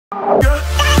Hey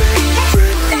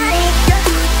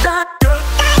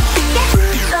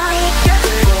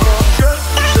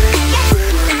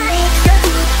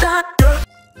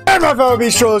my fellow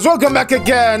beastrollers, welcome back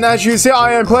again. As you see,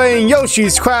 I am playing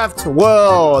Yoshi's Craft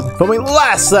World. When we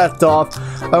last left off,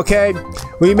 okay,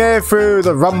 we made it through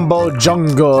the Rumble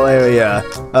Jungle area,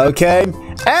 okay,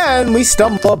 and we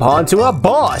stumbled upon a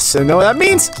boss. And you know what that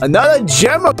means? Another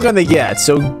gem we're gonna get.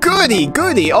 So goody,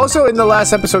 goody. Also, in the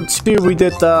last episode too, we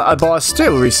did a boss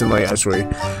too recently, as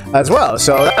well.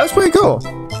 So that was pretty cool.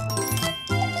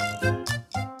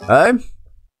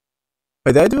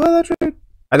 Wait, did I do all that trade?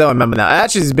 I don't remember now.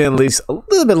 Actually, it's been at least a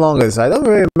little bit longer, so I don't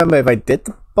really remember if I did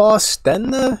the boss,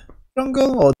 then the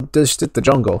jungle, or just did the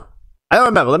jungle. I don't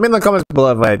remember. Let me know in the comments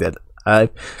below if I did. I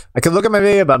could look at my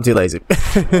video, but I'm too lazy.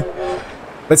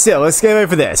 But still, let's get ready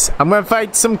for this. I'm gonna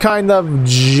fight some kind of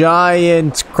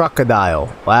giant crocodile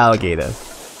or alligator.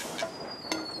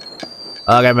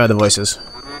 I gotta remember the voices.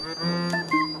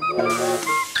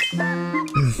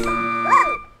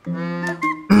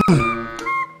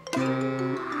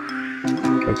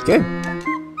 Okay.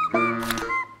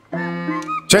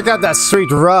 Check out that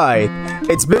sweet ride.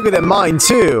 It's bigger than mine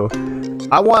too.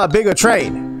 I want a bigger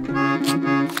train.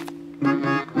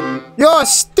 Your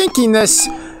stinkiness.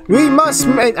 We must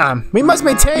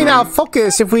maintain our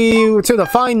focus if we were to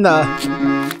find the.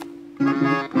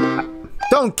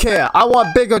 Don't care. I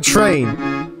want bigger train.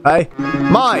 Right?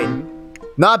 Mine.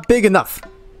 Not big enough.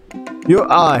 Your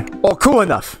eye. Or cool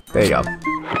enough. There you go.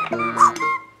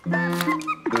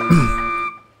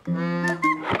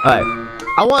 Alright,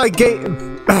 I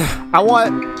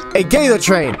want a gator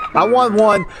train. I want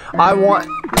one.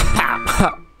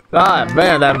 Ah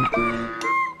man,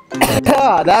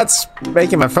 that's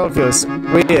making my throat feel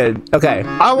weird. Okay,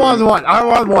 I want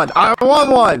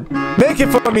one. Make it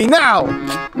for me now.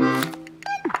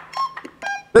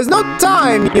 There's no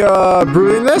time. You're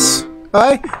brewing this.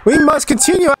 Alright, we must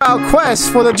continue our quest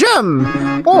for the gem,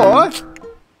 or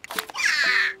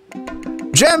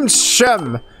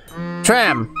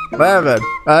tram, whatever.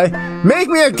 Make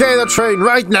me a gator train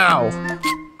right now.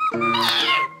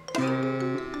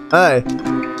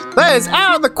 That is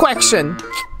out of the question.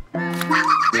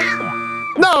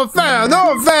 No fair,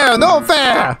 no fair, no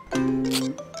fair.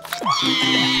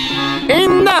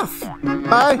 Enough.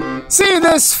 See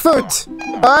this foot.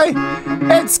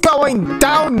 It's going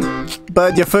down,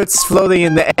 but your foot's floating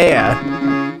in the air.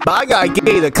 But I got a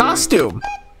gator costume.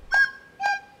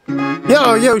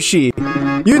 Yo, Yoshi,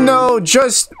 you know,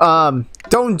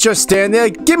 don't just stand there.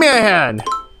 Give me a hand.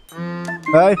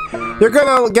 You're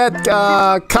gonna get,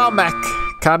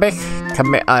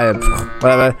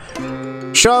 whatever.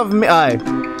 Shove me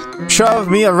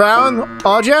around,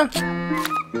 aren't ya?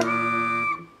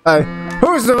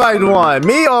 Who's the right one,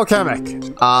 me or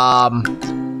Kamek?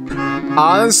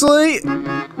 Honestly,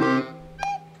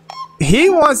 he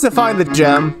wants to find the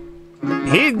gem.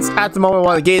 He's at the moment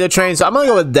want to gator train, so I'm gonna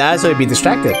go with that so he'd be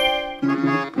distracted.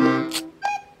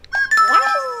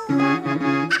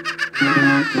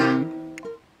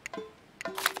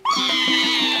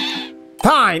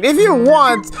 Fine, if you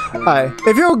want,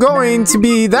 if you're going to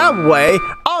be that way,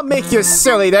 I'll make you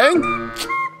silly then.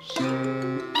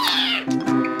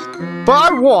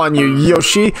 But I warn you,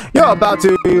 Yoshi, you're about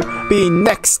to be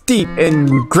neck deep in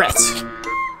regret.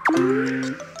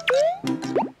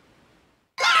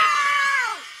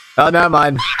 Oh, never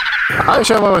mind. I'll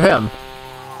show one with him.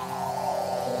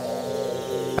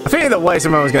 I figured the way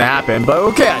something was gonna happen, but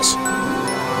who cares?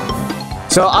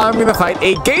 So I'm gonna fight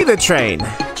a gator train.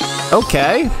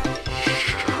 Okay.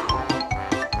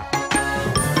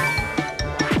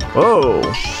 Oh.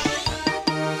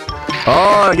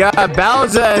 Oh, I got a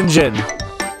Bowser engine.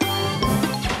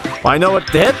 Well, I know what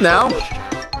to hit now.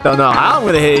 Don't know how I'm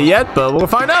gonna hit it yet, but we'll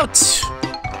find out.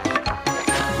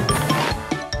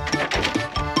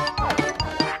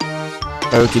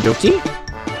 Okie dokie.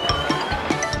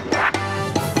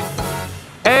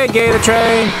 Hey, gator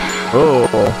train. Oh.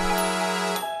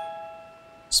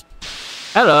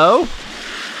 Hello.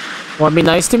 Wanna be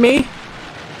nice to me?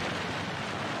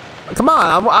 Come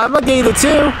on, I'm a gator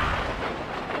too.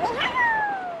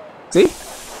 See?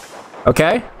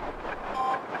 Okay.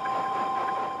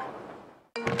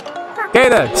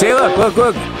 Gator, see,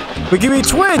 look. We can be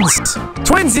twins.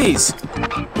 Twinsies.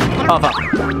 Oh, fuck.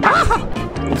 Ah!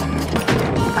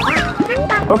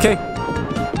 Okay.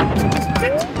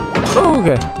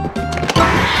 Okay.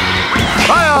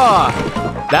 Fire!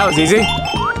 That was easy.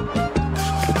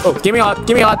 Oh, give me hot,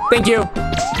 thank you.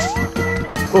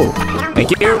 Oh, thank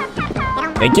you.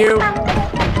 Thank you.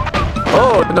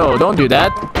 Oh, no, don't do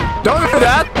that. Don't do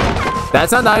that!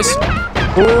 That's not nice.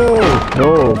 Oh,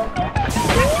 no.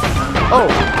 Oh,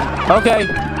 Okay.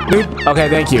 Okay,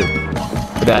 thank you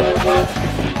for that.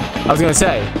 I was gonna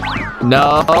say.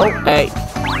 No. Hey.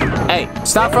 Hey,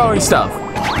 stop throwing stuff.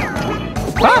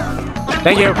 Ah!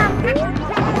 Thank you.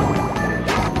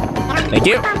 Thank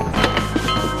you.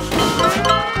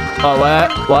 Oh,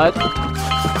 what? What?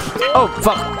 Oh,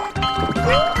 fuck.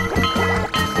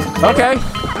 Okay.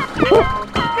 Woo.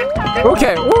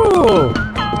 Okay. Woo.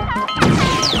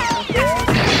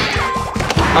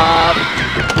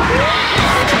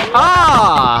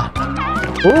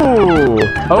 Ooh.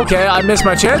 Okay, I missed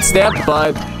my chance there,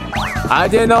 but I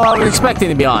didn't know what I was expecting,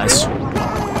 to be honest.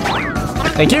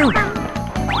 Thank you.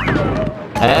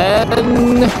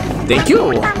 And thank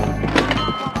you.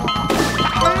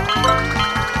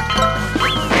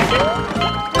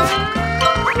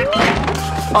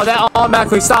 Oh, that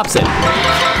automatically stops it.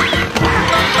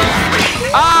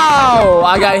 Ow!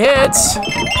 I got hit.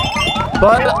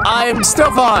 But I'm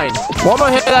still fine. One more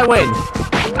hit, I win.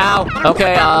 Ow.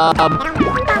 Okay,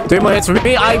 3 more hits for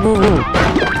me.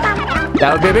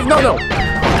 That would be a big no-no.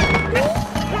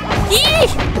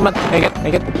 Come on, make it,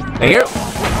 make it. Thank you.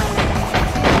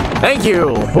 Thank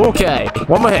you. Okay,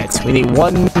 1 more hit. We need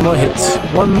 1 more hit.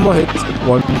 1 more hit.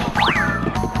 1.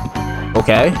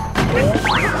 Okay.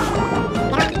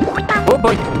 Oh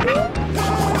boy.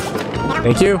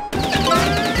 Thank you.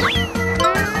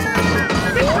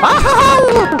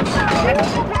 Ow!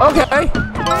 Okay.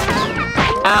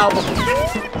 Ow.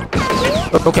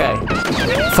 Okay.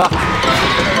 Fuck.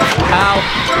 Ow.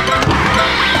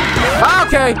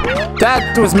 Okay.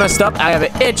 That was messed up. I have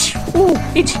an itch. Ooh,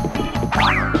 itch.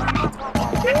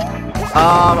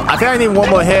 I think I need 1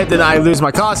 more hit, then I lose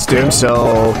my costume,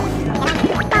 so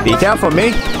be careful of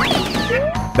me.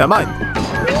 Never mind.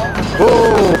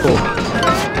 Ooh.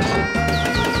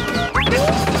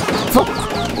 Fuck.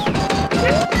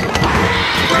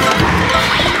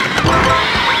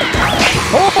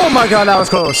 Oh my god, that was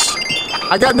close.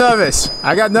 I got nervous.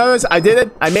 I did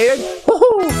it. I made it.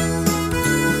 Woohoo!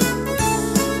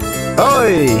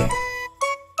 Oi!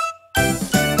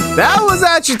 That was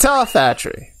actually tough,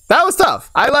 actually. That was tough.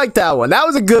 I like that one. That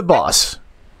was a good boss.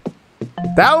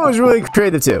 That one was really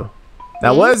creative too.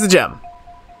 Now, where's the gem?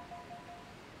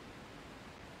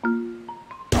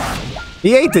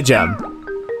 He ate the gem.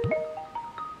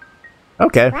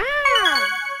 Okay.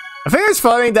 I think it's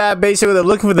funny that basically they're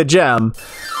looking for the gem,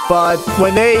 but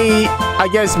when they, I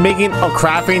guess, making or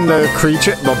crafting the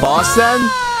creature, the boss, then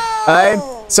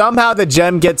somehow the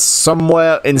gem gets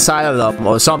somewhere inside of them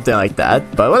or something like that.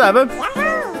 But whatever.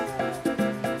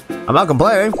 I'm not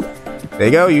complaining. There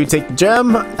you go. You take the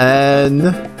gem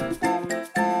and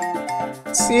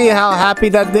see how happy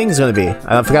that thing's gonna be.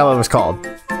 I forgot what it was called.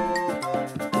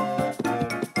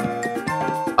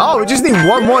 Oh, we just need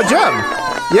 1 more gem.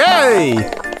 Yay!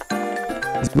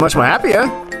 It's much more happier.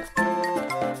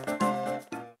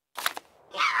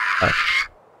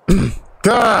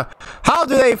 How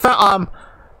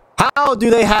do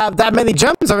they have that many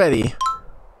gems already?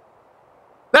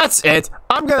 That's it.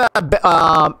 I'm gonna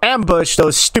ambush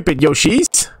those stupid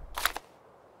Yoshis.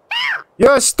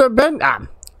 Your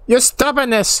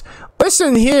stubbornness.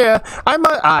 Listen here.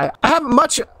 I have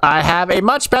a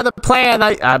much better plan.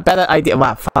 Better idea.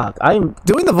 Wow, fuck. I'm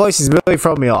doing the voices really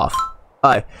throw me off.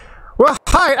 Alright. We'll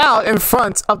hide out in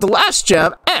front of the last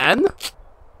gem and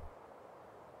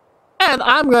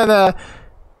I'm gonna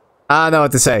I don't know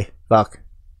what to say. Fuck.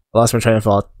 I lost my train of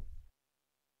thought.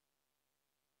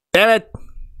 Damn it.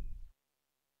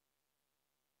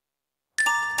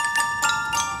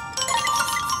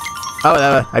 Oh,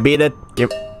 whatever. I beat it.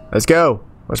 Let's go.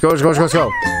 Let's go.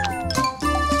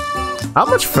 How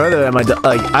much further am I?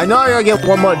 Like, I know I gotta get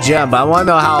 1 more gem, but I want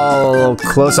to know how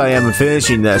close I am to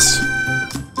finishing this.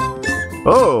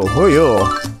 Oh, who are you?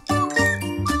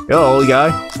 Yo, old guy.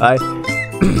 Hi.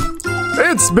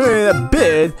 It's been a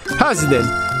bit, hasn't it?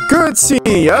 Good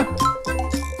seeing ya.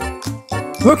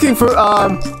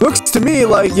 Looks to me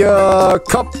like your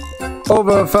cup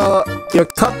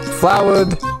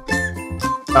flowered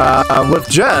with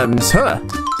gems, huh?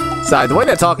 Sorry, the way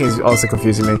they're talking is also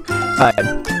confusing me.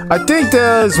 I think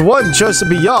there's one just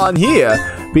beyond here.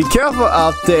 Be careful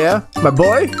out there, my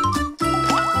boy.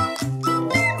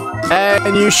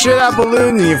 And you shoot that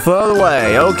balloon and you float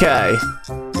away. Okay.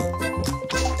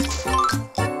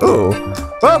 Ooh.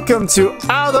 Welcome to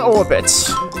Outer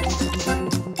Orbits.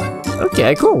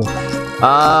 Okay, cool.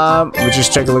 Let me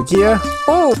just take a look here.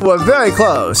 Oh, we're very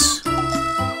close.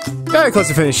 Very close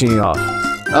to finishing off.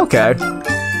 Okay.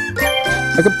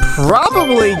 I could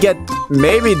probably get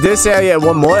maybe this area and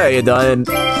 1 more area done,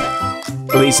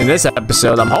 at least in this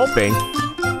episode, I'm hoping.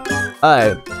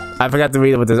 Alright, I forgot to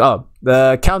read what this. Oh,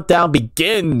 the countdown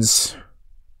begins.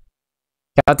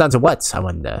 Countdown to what? I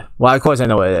wonder. Well, of course I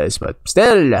know what it is, but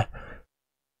still.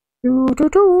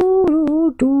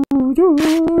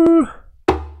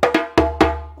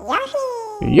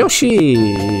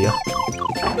 Yoshi!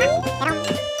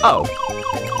 Oh.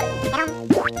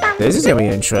 This is gonna be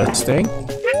interesting.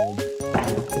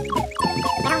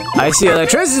 I see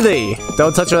electricity!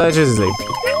 Don't touch electricity.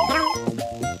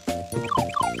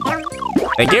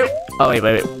 Thank you! Oh,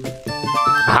 wait.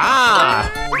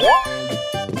 Ah!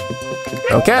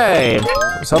 Okay.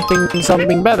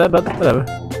 Something better, but whatever.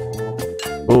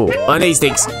 Ooh, one of these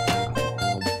things.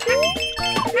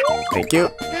 Thank you.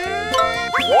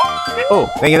 Oh,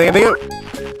 thank you.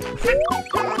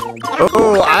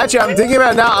 Oh, actually, I'm thinking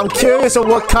about it now. I'm curious of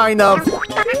what kind of...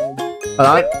 Hold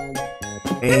on.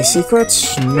 Any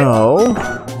secrets? No.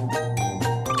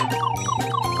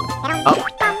 Oh.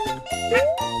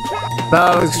 I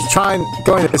was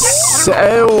going to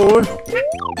say...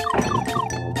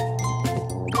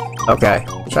 Okay,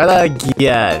 try that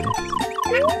again.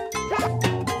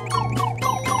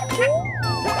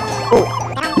 Oh,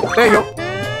 there you go.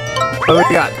 What do we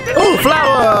got? Oh,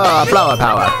 flower! Flower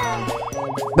power.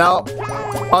 No.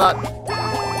 Hold on.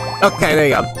 Okay, there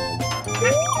you go.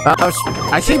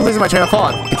 I keep losing my train of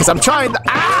thought because I'm trying to...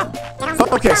 Ah!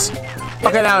 Focus.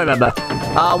 Okay, now I remember.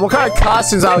 What kind of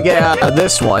costumes I'll get out of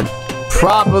this one?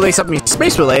 Probably something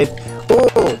space-related. Oh,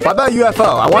 what about a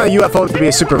UFO? I want a UFO to be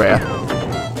a super rare.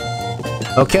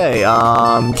 Okay,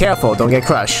 careful, don't get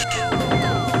crushed.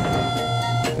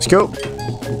 Let's go.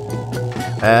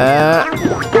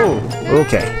 Oh,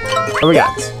 okay. What do we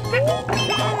got?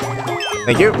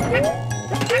 Thank you.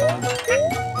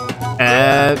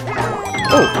 And...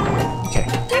 Oh, okay.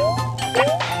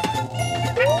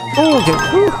 Oh, okay.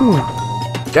 Woohoo.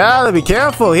 Gotta be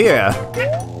careful here.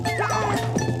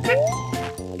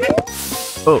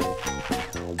 Oh.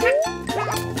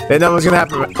 Then that was gonna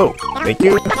happen. Oh, thank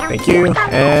you,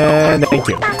 and thank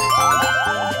you.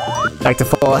 Back to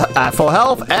full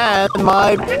health, and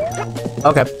my...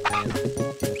 Okay.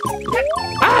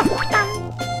 Ah!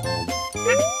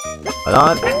 Hold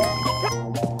on.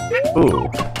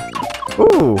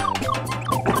 Ooh.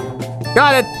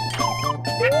 Got it!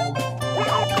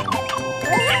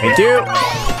 Thank you.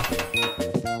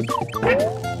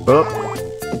 Oh.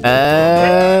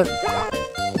 And...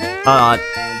 Hold on.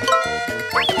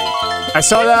 I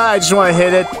saw that, I just want to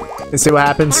hit it and see what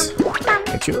happens.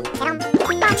 Get you.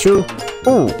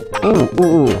 Ooh.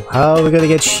 How are we gonna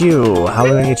get you?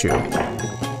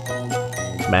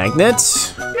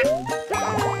 Magnets.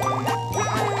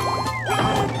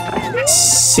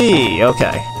 C,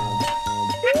 okay.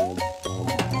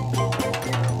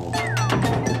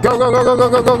 Go.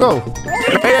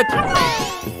 Made it!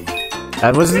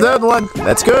 That was the third one.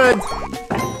 That's good.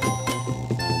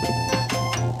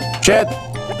 Shit.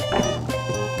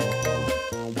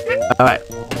 Alright.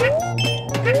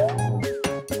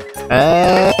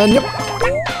 And yep.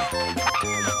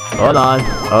 Hold on.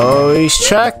 Always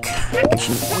check. I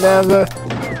should never.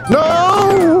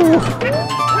 No!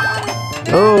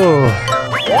 Oh.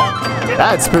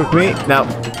 That spooked me. No.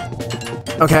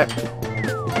 Okay.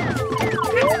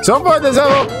 So far there's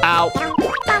no. Ow.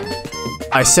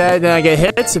 I said then I get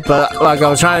hit, but like I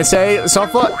was trying to say, so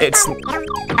far it's.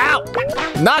 Ow!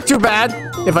 Not too bad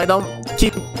if I don't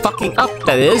keep fucking up,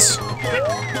 that is.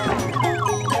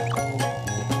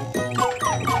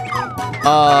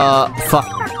 Fuck.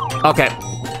 Okay.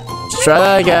 Let's try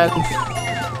that again.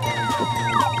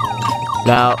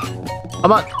 Now.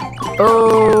 Come on.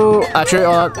 Oh, actually,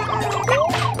 hold on.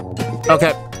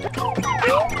 Okay.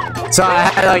 So I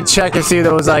had to like check and see if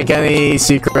there was like any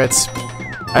secrets.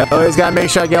 I always gotta make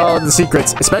sure I get all of the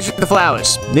secrets, especially the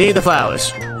flowers. Need the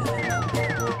flowers.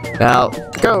 Now,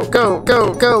 go.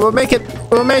 We'll make it.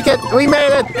 We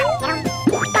made it.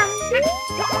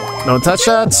 Don't touch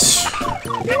that.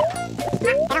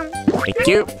 Thank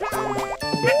you.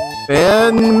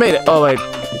 And made it. Oh, wait.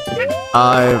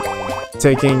 I'm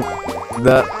taking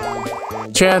the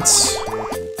chance.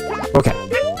 Okay.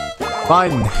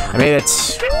 Fine. I made it.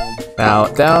 Now,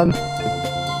 down.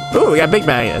 Ooh, we got big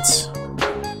magnets.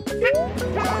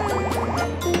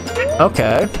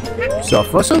 Okay. So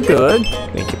far, so good.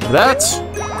 Thank you for that.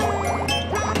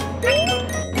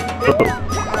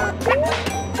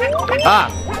 Ah!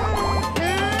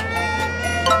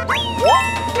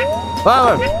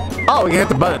 Oh, we can hit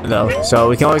the button though, so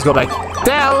we can always go back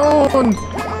down.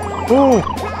 Ooh!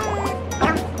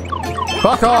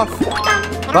 Fuck off!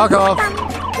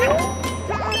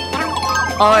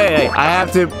 Oh, hey, I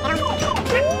have to.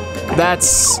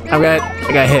 That's. I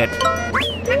got hit.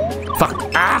 Fuck!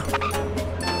 Ah!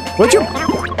 Would you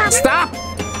stop?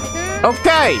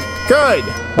 Okay, good.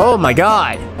 Oh my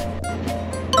god.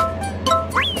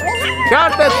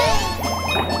 Got it!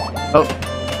 Oh.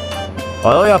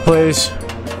 Oh, yeah, please.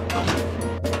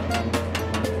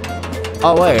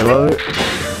 Oh, wait. What?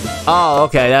 Oh,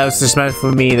 okay. That was just meant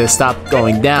for me to stop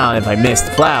going down if I missed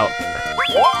the flout.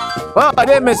 Well, I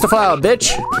didn't miss the flout,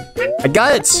 bitch. I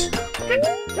got it.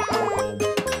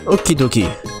 Okie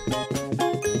dokie.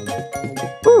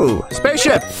 Ooh,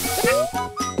 spaceship.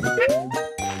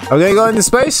 Are we gonna go into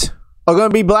space? Are we gonna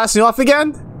be blasting off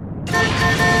again?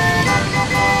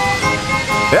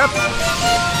 Yep.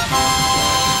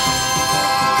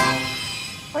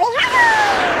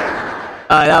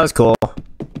 Alright, that was cool.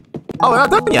 Oh, we're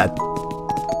not done yet.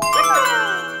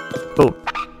 Oh,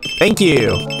 thank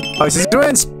you. Oh, this is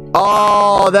doing.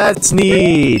 Oh, that's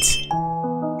neat.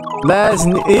 That's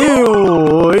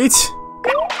neat.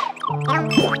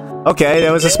 Okay,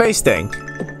 there was a space thing.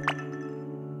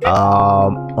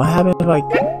 What happened if I...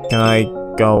 Can I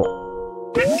go...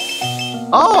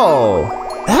 Oh!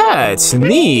 That's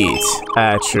neat,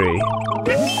 actually.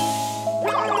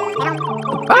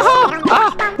 Aha!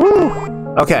 Ah! Woo!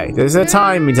 Okay, there's a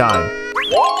time. Oh,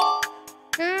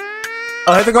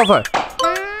 I have to go for it.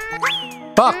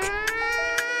 Fuck!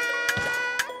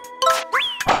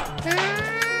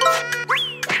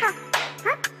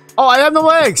 Oh, I have no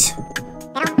legs!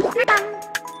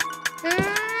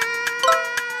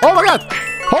 Oh my god!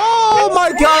 Oh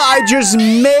my god, I just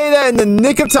made it in the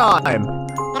nick of time!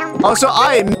 Also,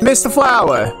 I missed the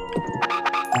flower.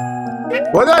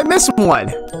 What did I miss one?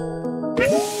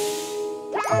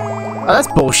 Oh, that's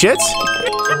bullshit.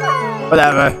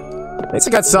 Whatever. At least I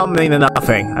got something to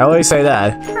nothing. I always say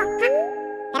that.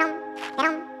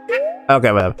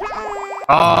 Okay, whatever.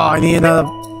 Oh, I need another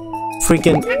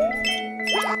freaking...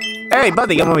 Hey,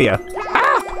 buddy, come over here.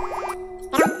 Ah!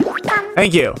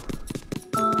 Thank you.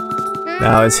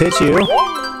 Now let's hit you.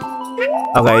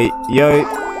 Okay, yo,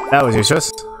 that was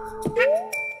useless.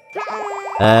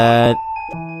 And...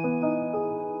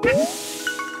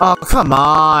 Oh, come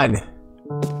on!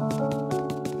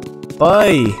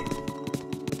 Boy!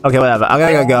 Okay, whatever. I'm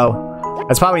gonna go.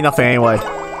 That's probably nothing anyway.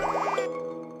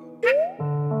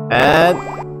 And...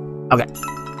 Okay.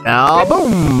 Now,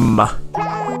 boom!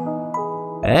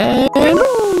 And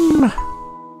boom!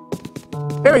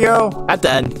 Here we go! At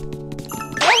the end.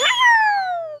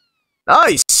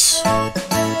 Nice!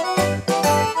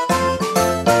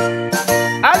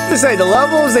 I have to say, the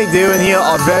levels they do in here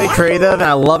are very creative, and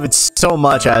I love it so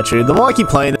much, actually. The more I keep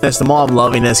playing this, the more I'm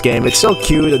loving this game. It's so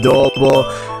cute, adorable,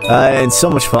 and so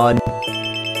much fun.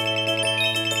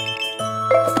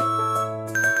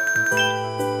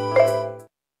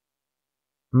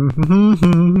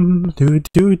 Do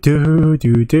do do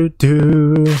do do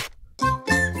do.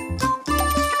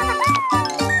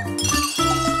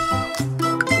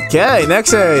 Okay,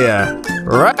 next area.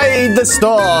 Raid the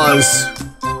stores.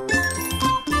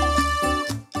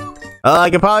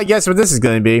 I can probably guess what this is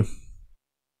going to be.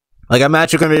 Like, I'm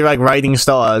actually going to be like raiding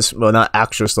stores. Well, not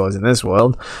actual stores in this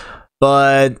world,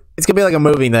 but it's going to be like a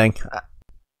movie thing.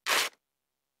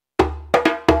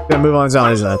 Gonna move on its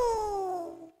own, isn't it?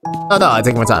 Oh no, I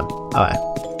take my time. Alright.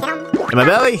 In my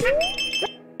belly?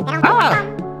 Ah!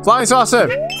 Flying saucer!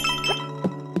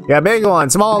 Yeah, big one,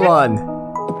 small one.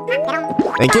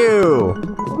 Thank you!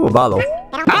 Ooh, a bottle.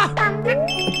 Ah!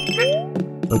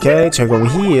 Okay, check over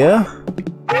here.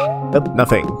 Nope,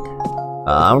 nothing.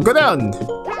 Go down!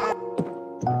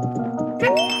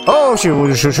 Oh,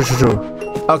 shoot, shoot, shoot, shoot, shoot.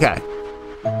 Okay.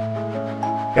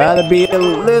 Gotta be a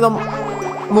little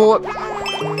more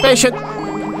patient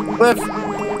with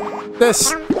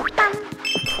this.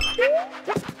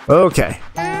 Okay.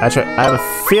 Actually, I have a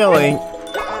feeling.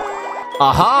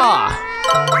 Aha!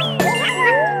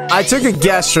 I took a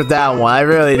guess for that one. I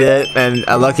really did, and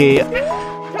lucky.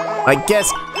 My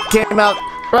guess came out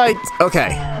right.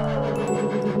 Okay.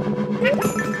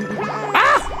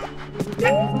 Ah!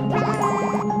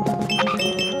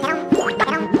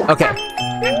 Okay.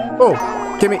 Oh,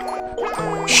 give me.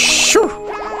 Shoo!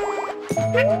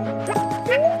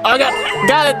 I got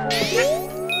it.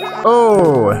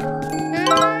 Oh.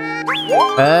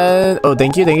 And oh,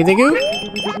 thank you.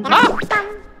 Ah!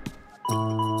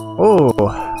 Oh.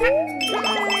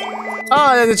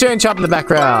 Oh, there's a chain chop in the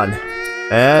background.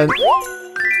 And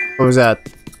what was that?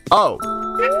 Oh.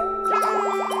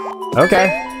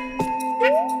 Okay.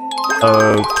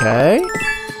 Okay.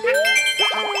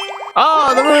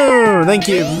 Oh, the moon! Thank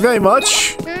you very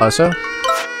much. Also.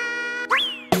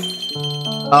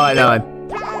 Oh, I know.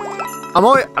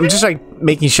 I'm just like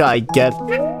making sure I get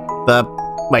the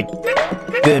like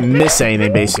didn't miss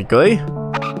anything basically.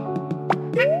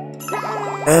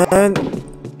 And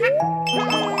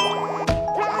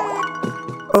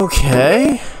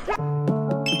okay.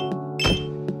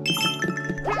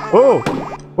 Oh!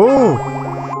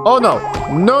 Oh! Oh no!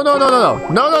 No! No! No! No!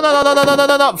 No! No! No! No! No! No! No! No!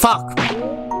 No! No! Fuck!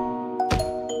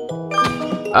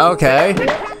 Okay.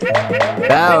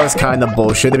 That was kind of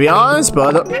bullshit to be honest,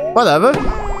 but whatever.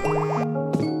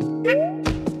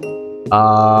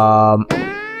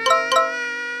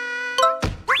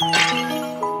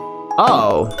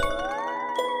 Oh.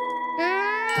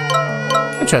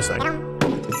 Interesting.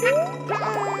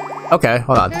 Okay,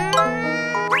 hold on.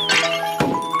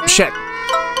 Shit.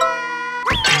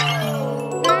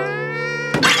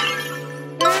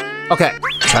 Okay,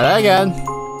 try that again.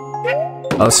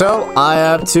 Also, I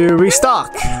have to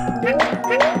restock.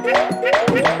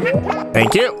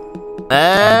 Thank you.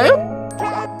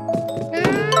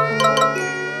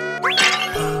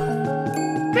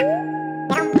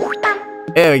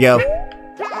 There we go.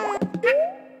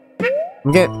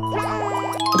 Okay.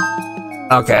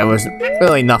 Okay, it was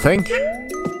really nothing.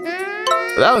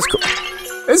 But that was cool.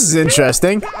 This is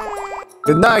interesting.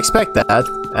 Did not expect that.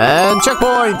 And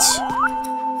checkpoint!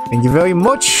 Thank you very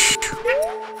much.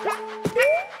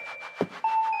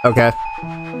 Okay.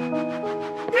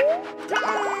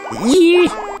 Yee!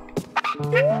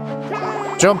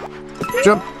 Jump!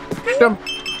 Jump! Jump!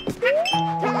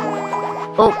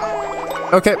 Oh!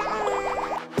 Okay.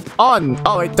 On!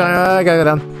 Oh wait, I gotta go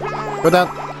down. Go down.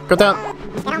 Go down.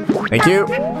 Thank you.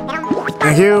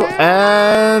 Thank you.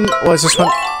 And what's this one?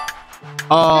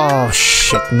 Oh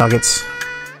shit, nuggets.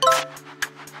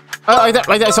 Oh, right there,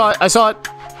 right there, I saw it, I saw it.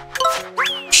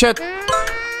 Shit.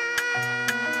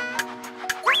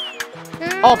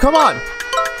 Oh, come on.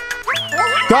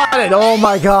 Got it. Oh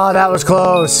my god, that was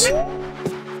close.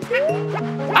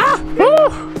 Ah! Woo!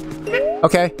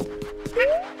 Okay.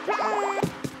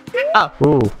 Ah!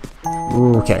 Ooh.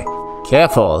 Ooh, okay.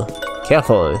 Careful.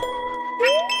 Careful.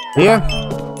 Here.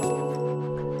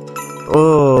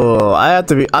 Oh, I have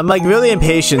to be. I'm like really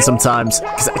impatient sometimes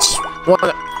because I just want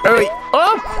to hurry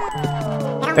up.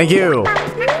 Thank you.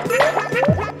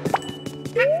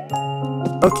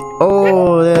 Okay.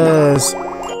 Oh, there's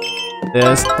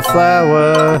the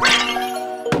flower.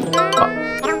 Oh.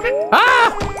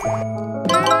 Ah!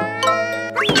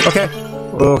 Okay.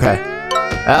 Okay.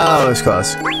 That was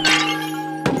close.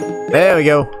 There we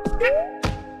go.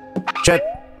 Shit.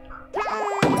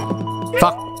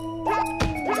 Fuck.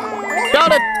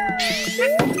 Got it!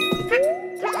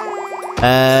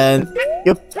 And...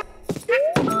 Yep.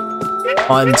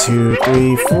 1, 2,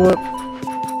 3, 4...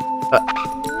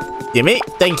 gimme?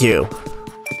 Thank you.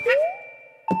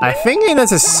 I think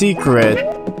that's a secret.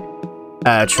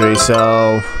 Actually,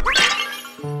 so...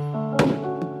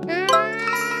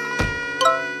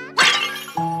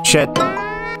 Shit.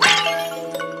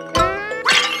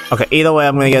 Okay, either way,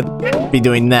 I'm gonna be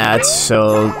doing that,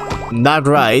 so... Not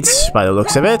right, by the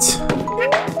looks of it.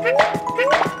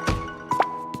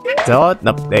 So,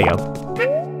 nope, there you go.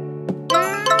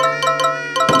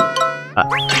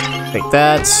 Take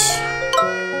that.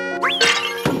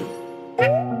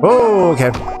 Oh,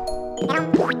 okay.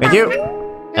 Thank you.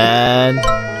 And...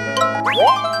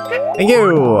 Thank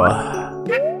you!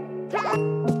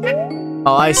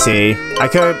 Oh, I see. I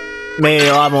could have made it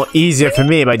a lot more easier for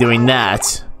me by doing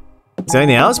that. Is there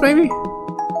anything else, maybe?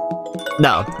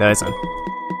 No, there isn't.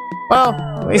 Well,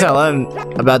 at least I'll learn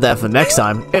about that for next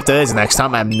time. If there is a next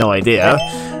time, I have no idea.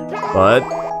 But...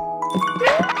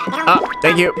 Ah,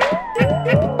 thank you.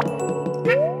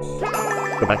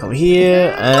 Go back over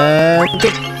here, and...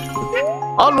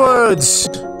 Onwards!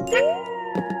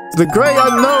 To the great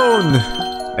unknown!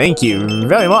 Thank you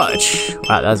very much.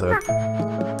 Wow, that's a...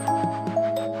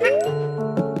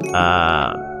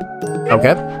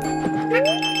 Okay.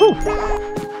 Whew.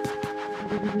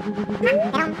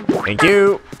 Thank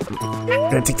you.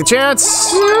 Gonna take the chance.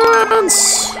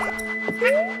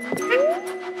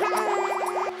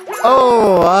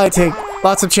 Oh, I take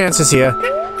lots of chances here.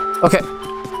 Okay.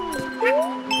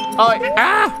 Oh,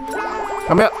 ah!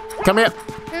 Come here. Come here.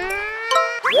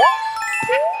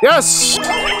 Yes!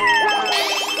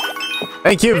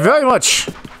 Thank you very much.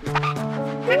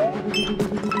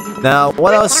 Now,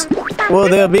 what else will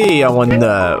there be? I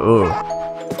wonder. Ooh.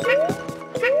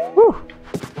 Whew.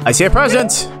 I see a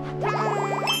present.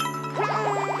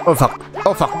 Oh fuck.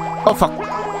 Oh fuck. Oh fuck.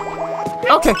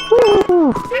 Okay.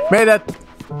 Woo. Made it.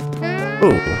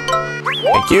 Ooh.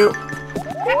 Thank you.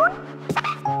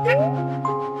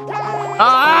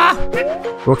 Ah!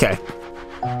 Okay.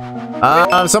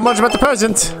 So much about the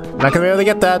present. Not gonna be able to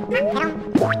get that.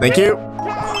 Thank you.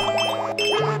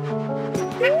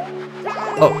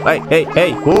 Oh, hey, hey,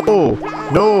 hey. Whoa.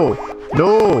 No.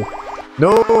 No.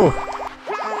 No.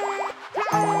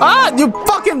 Ah, you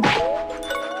fucking...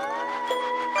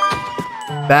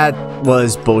 That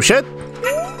was bullshit.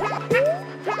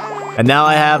 And now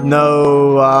I have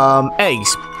no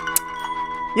eggs.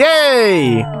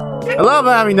 Yay! I love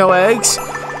having no eggs.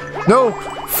 No,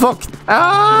 fuck.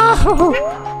 Ah,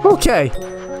 okay.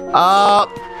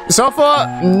 So far,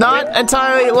 not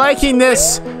entirely liking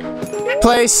this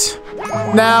place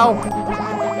now.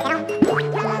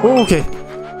 Okay.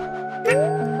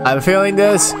 I'm feeling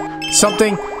there's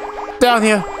something down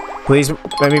here. Please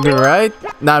let me be right.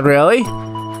 Not really.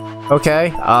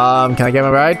 Okay. Can I get my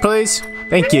ride, please?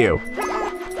 Thank you.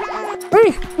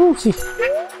 Hey.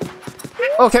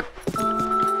 Okay.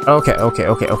 Okay.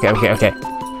 Okay.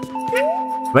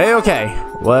 Wait, okay.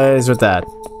 What is with that?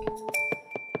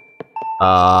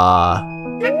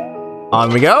 On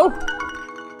we go.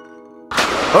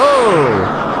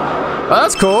 Oh,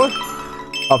 that's cool.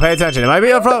 Oh, pay attention. It might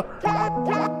be up for.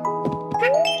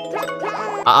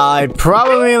 I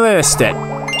probably missed it.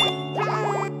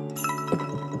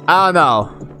 I don't know.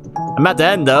 I'm at the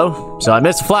end though, so I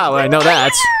missed the flower. I know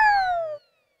that.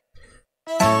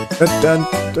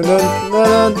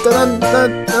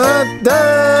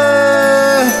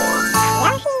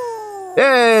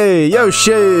 Hey,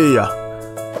 Yoshi!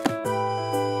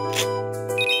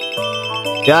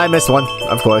 Yeah, I missed one,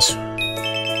 of course.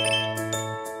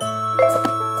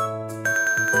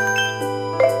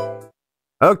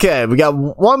 Okay, we got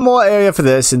one more area for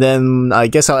this, and then I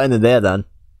guess I'll end it there then.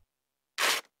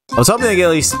 I was hoping to get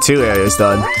at least 2 areas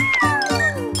done.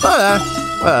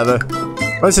 Whatever.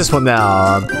 What's this one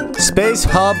now? Space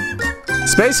Hub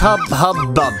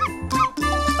Bub.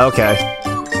 Okay.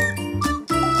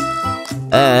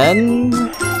 And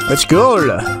let's go.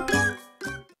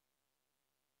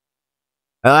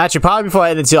 Actually, probably before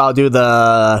I end it, I'll do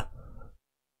the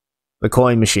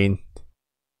coin machine.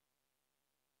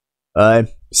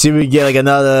 See if we get like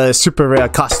another super rare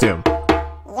costume.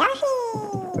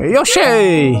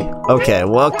 Yoshi! Okay,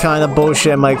 what kind of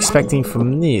bullshit am I expecting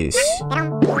from these?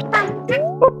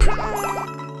 Whoop.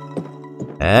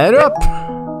 And up!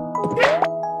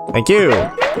 Thank you!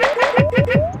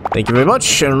 Thank you very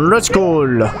much, and let's go!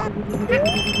 And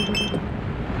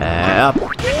up!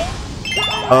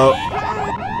 Oh.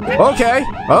 Okay,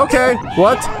 okay,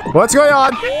 what's going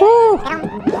on? Woo!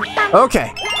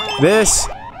 Okay, this...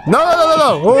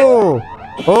 No!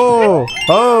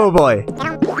 Oh boy!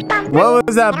 What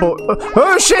was that boy?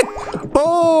 Oh shit!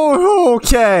 Oh,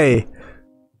 okay.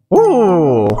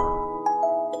 Ooh.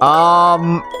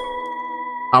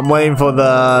 I'm waiting for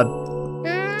the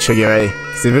trigger ready.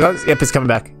 Yep, it's coming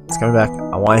back. It's coming back.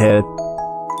 I want to hit it.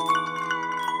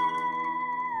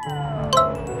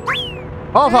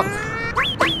 Oh fuck!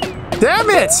 Damn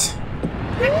it!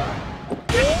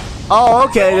 Oh,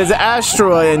 okay. There's an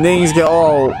asteroid and things get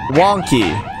all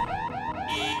wonky.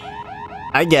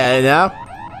 I get it now.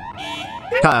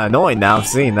 Kinda annoying now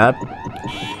seeing that.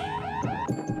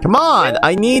 Come on!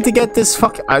 I need to get this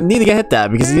I need to get hit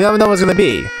that because you never know what's gonna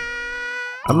be.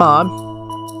 Come on.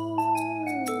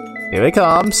 Here it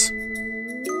comes.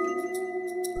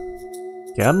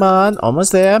 Come on,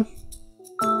 almost there.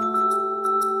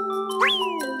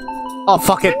 Oh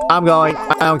fuck it, I'm going.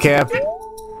 I don't care.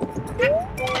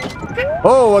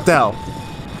 Oh, what the hell?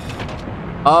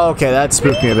 Oh, okay, that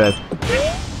spooked me a bit.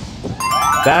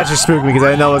 That just spooked me because I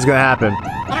didn't know what was gonna happen.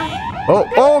 Oh,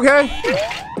 okay.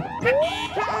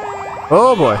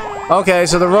 Oh boy. Okay,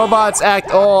 so the robots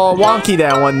act all wonky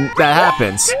then when that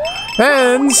happens.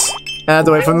 Hence, I have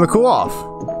to wait for them to cool off.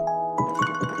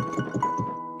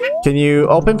 Can you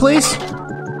open, please?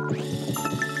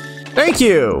 Thank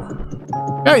you.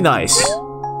 Very nice.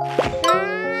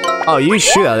 Oh, you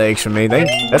shoot out eggs from me.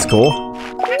 That's cool.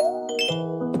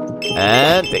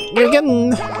 And thank you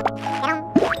again.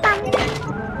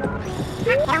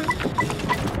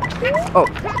 Oh.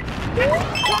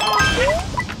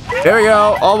 There we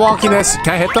go. All wonkiness.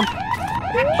 Can I hit them?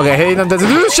 Okay, hitting them doesn't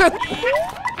do shit.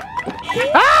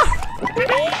 Ah!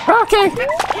 Okay.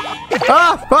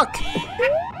 Ah, fuck.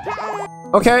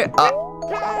 Okay.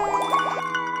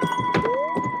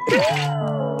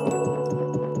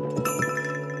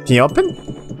 Can you open?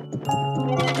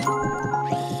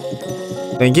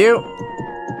 Thank you.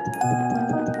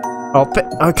 Open.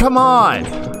 Oh, come on.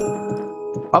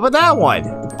 How about that one?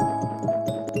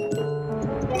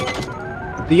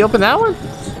 Did you open that one?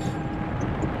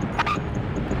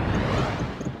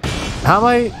 How am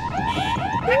I?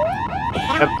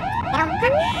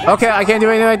 Okay, I can't do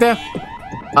anything right there.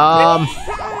 Ah!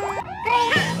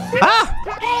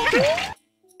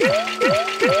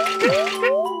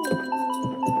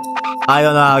 I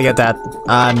don't know how to get that.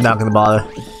 I'm not gonna bother.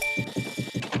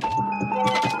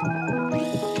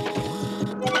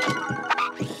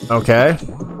 Okay.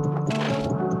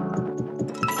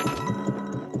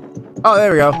 Oh,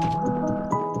 there we go.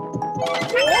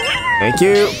 Thank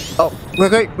you. Oh,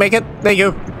 quick, make it. Thank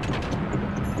you.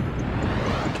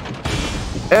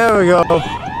 There we go.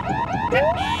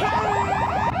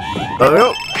 There we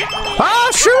go. Ah,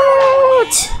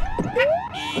 shoot!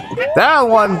 That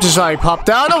one just like popped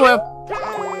out of the whip.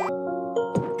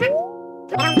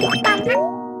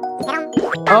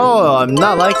 Oh, I'm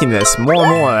not liking this. More and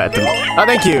more at the moment. Oh,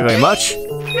 thank you very much.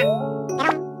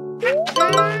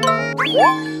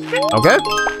 Okay.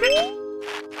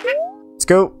 Let's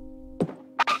go.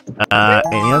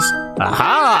 Anything else?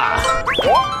 Aha!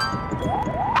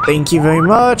 Thank you very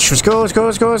much. Let's go, let's go,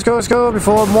 let's go, let's go, let's go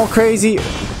before more crazy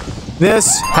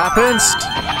this happens.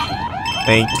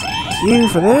 Thank you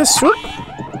for this. Whoop.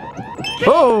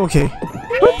 Oh, okay.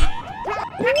 Whoop.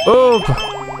 Oh.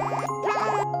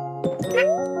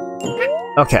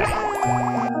 Okay.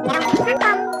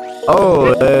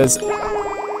 Oh, there's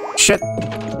shit.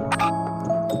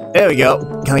 There we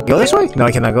go. Can I go this way? No,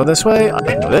 I cannot go this way. I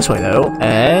can go this way though.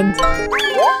 And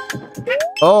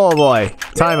oh boy,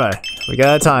 timer. We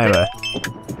got a timer.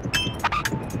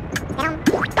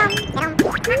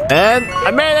 And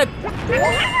I made it.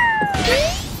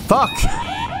 Fuck.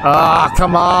 Ah,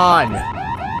 come on.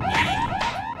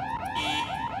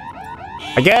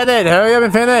 I get it. Hurry up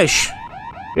and finish.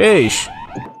 Yeesh.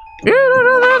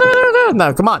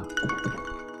 No, come on.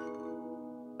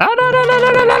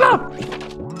 No.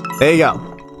 There you go.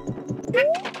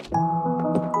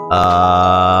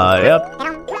 Yep.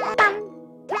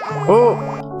 Oh,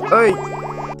 hey.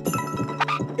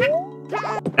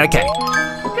 Okay.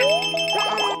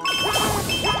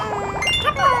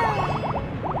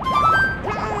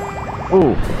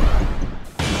 Ooh.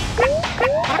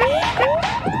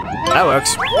 That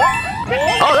works.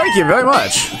 Oh, thank you very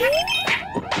much.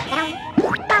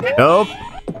 Nope.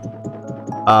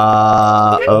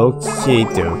 Okie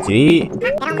dokie.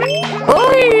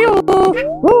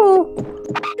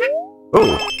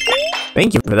 Oh,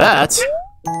 thank you for that.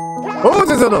 Oh,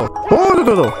 no, no, no. Oh, no,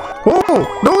 no, no. Oh,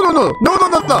 no, no, no. No, no,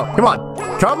 no, no. Come on.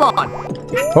 Come on.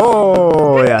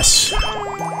 Oh, yes.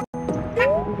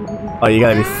 Oh, you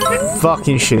gotta be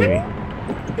fucking shitting me.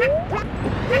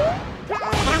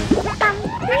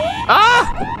 Ah!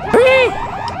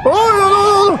 Oh, no, no,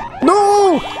 no.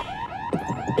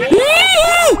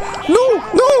 No!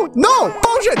 No! No!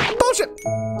 Bullshit! Bullshit!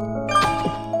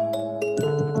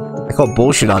 I call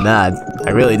bullshit on that.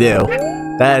 I really do.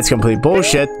 That's complete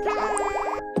bullshit.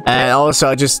 And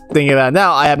also, just thinking about it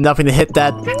now, I have nothing to hit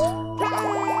that.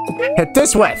 Hit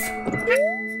this with.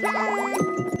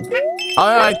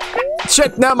 Alright.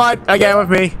 Shit, never mind. Again with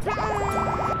me.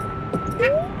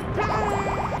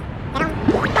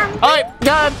 Alright,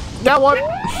 got one.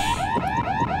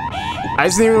 I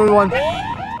just need one.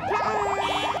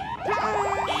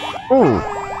 Ooh.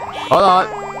 Hold on.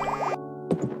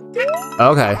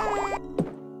 Okay.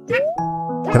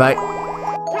 Can I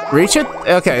reach it?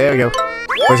 Okay, there we go.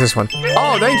 Where's this one?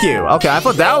 Oh, thank you. Okay, I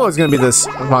thought that was gonna be this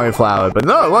Mario flower, but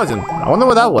no, it wasn't. I wonder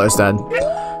what that was then.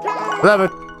 Whatever.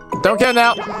 Don't care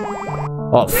now.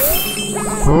 Oh,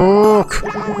 fuck.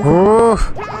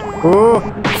 Oh,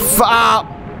 fuck.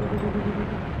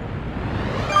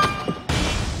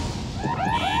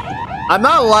 I'm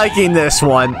not liking this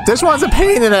one. This one's a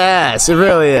pain in the ass. It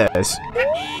really is.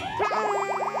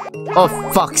 Oh,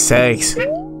 fuck's sakes.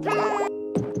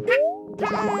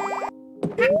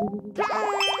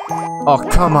 Oh,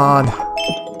 come on.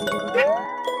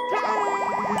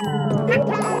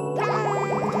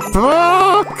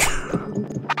 Fuck!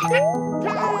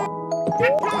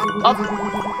 Oh,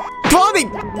 buddy!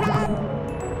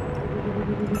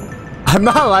 I'm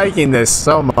not liking this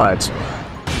so much.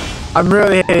 I'm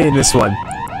really hating this one.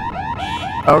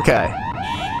 Okay.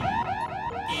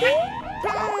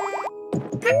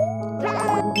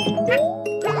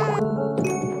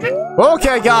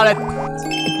 Okay, got it.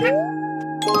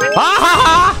 Ah, ha,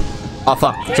 ha. Oh,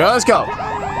 fuck. Just go.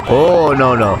 Oh,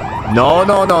 no, no. No,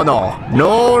 no, no, no.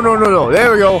 No, no, no, no.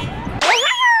 There we go.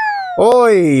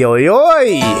 Oi, oi,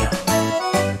 oi.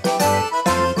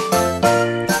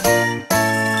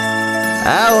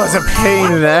 That was a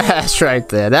pain in the ass right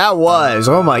there. That was.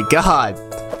 Oh my god.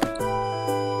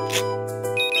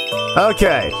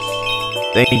 Okay.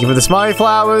 Thank you for the smiley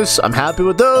flowers. I'm happy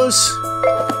with those.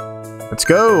 Let's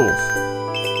go.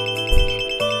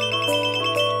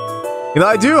 You know,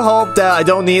 I do hope that I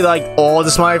don't need like all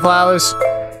the smiley flowers.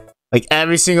 Like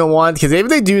every single one. Because if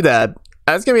they do that,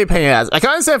 that's gonna be a pain in the ass. I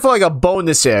kind of said for like a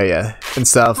bonus area and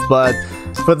stuff. But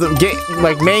for the game,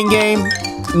 like main game,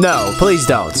 no, please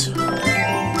don't.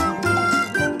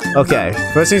 Okay,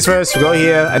 first things first, we'll go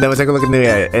here, and then we'll take a look at the new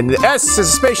area. And the S is a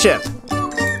spaceship.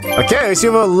 Okay, let's see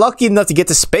if we're lucky enough to get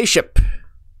the spaceship.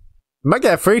 We might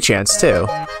get a free chance too.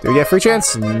 Did we get a free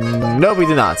chance? No, we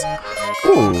did not.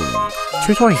 Ooh,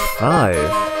 225.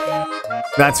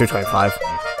 That's 225.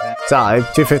 Sorry,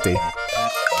 250.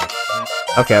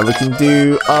 Okay, we can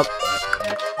do up.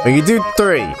 We can do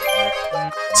 3.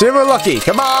 Super lucky.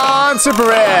 Come on, super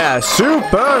rare.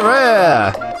 Super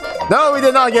rare. No, we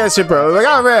did not get a super. We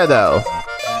got a rare though.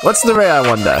 What's the rare, I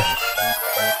wonder?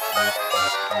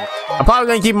 I'm probably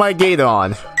gonna keep my gator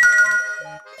on.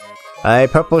 A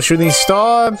purple shooting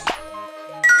star.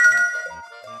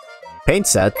 Paint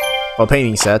set. Well,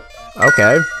 painting set.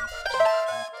 Okay.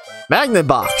 Magnet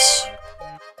box.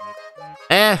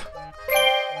 Eh.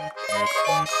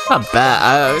 Not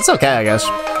bad. It's okay, I guess.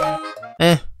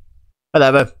 Eh.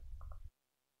 Whatever.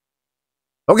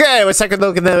 Okay, let's take a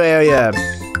look in the area.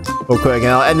 Real quick, and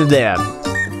I'll end it there.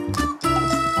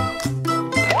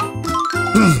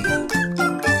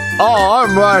 Oh,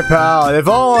 I'm right, pal. If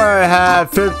only I had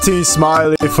 15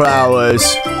 smiley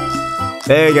flowers.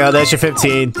 There you go, there's your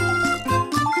 15.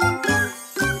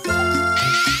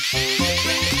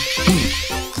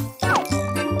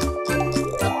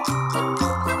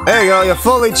 There you go, you're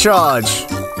fully charged.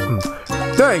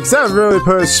 Thanks, that really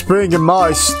put a spring in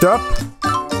my step.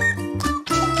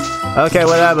 Okay,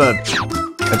 whatever.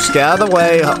 Let's get out of the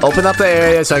way, open up the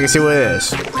area so I can see what it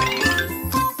is.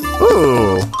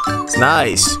 Ooh, it's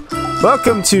nice.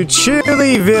 Welcome to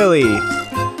Chili Valley.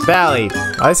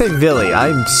 I say Villy.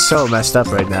 I'm so messed up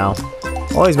right now.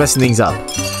 Always messing things up.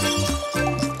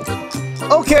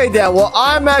 Okay then, well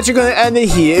I'm actually going to end it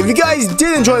here. If you guys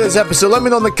did enjoy this episode, let me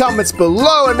know in the comments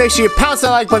below and make sure you pounce that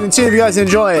like button too if you guys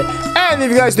enjoy it. And if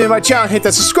you guys are new to my channel, hit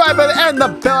that subscribe button and the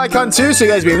bell icon too so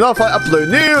you guys be notified when I upload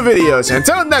new videos.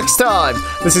 Until next time,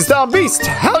 this is DomBeast,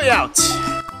 hell out!